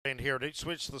here at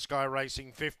Ipswich, the Sky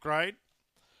Racing 5th grade.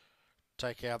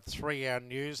 Take out 3 Our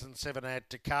News and 7 Add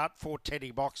to Cart. 4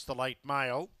 Teddy Box, the late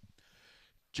mail.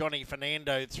 Johnny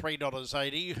Fernando,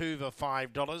 $3.80. Hoover,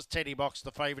 $5. Teddy Box,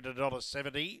 the favourite,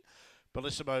 $1.70.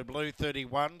 Bellissimo Blue,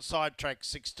 $31. Sidetrack,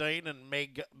 $16. And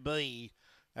Meg B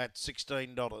at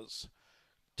 $16.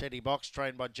 Teddy Box,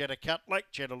 trained by Jetta Cutlack.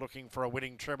 Jetta looking for a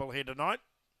winning treble here tonight.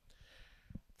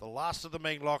 The last of them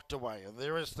being locked away. And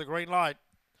there is the green light.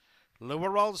 Lure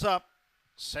rolls up.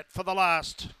 Set for the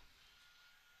last.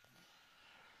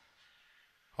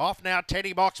 Off now,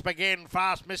 Teddy Box began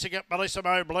fast, missing it.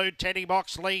 Bellissimo Blue. Teddy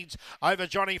Box leads over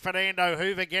Johnny Fernando.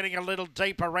 Hoover getting a little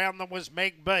deep. Around them was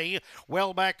Meg B.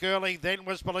 Well back early, then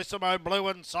was Bellissimo Blue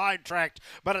and sidetracked.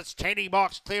 But it's Teddy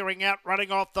Box clearing out,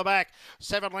 running off the back.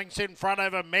 7 lengths in front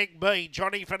over Meg B.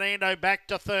 Johnny Fernando back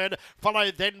to third,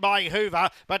 followed then by Hoover.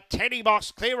 But Teddy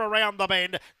Box clear around the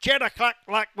bend. Jetta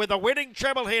Cluck with a winning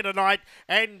treble here tonight.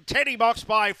 And Teddy Box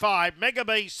by 5. Mega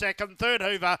B second, third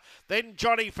Hoover, then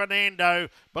Johnny Fernando.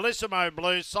 Bellissimo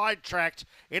Blue sidetracked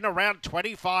in around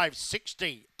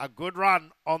 25.60. A good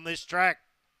run on this track.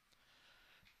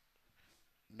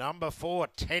 Number 4,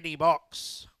 Teddy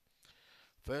Box.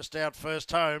 First out,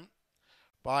 first home.